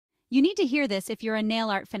You need to hear this if you're a nail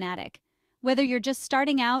art fanatic. Whether you're just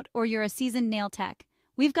starting out or you're a seasoned nail tech,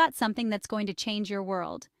 we've got something that's going to change your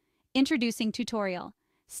world. Introducing Tutorial,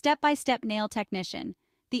 Step-by-Step Nail Technician,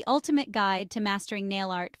 the ultimate guide to mastering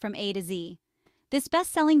nail art from A to Z. This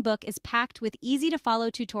best-selling book is packed with easy-to-follow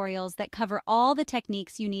tutorials that cover all the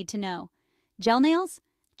techniques you need to know. Gel nails?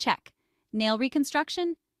 Check. Nail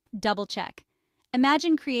reconstruction? Double check.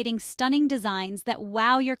 Imagine creating stunning designs that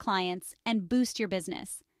wow your clients and boost your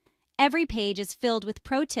business. Every page is filled with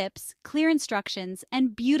pro tips, clear instructions,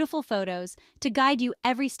 and beautiful photos to guide you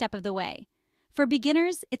every step of the way. For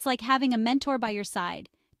beginners, it's like having a mentor by your side,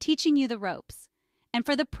 teaching you the ropes. And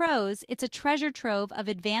for the pros, it's a treasure trove of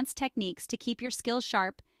advanced techniques to keep your skills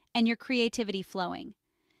sharp and your creativity flowing.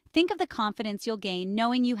 Think of the confidence you'll gain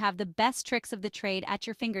knowing you have the best tricks of the trade at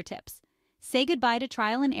your fingertips. Say goodbye to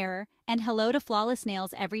trial and error and hello to flawless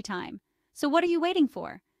nails every time. So what are you waiting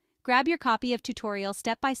for? Grab your copy of Tutorial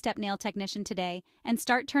Step-by-Step Nail Technician today and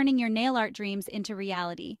start turning your nail art dreams into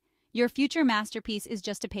reality. Your future masterpiece is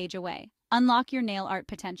just a page away. Unlock your nail art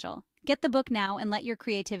potential. Get the book now and let your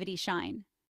creativity shine.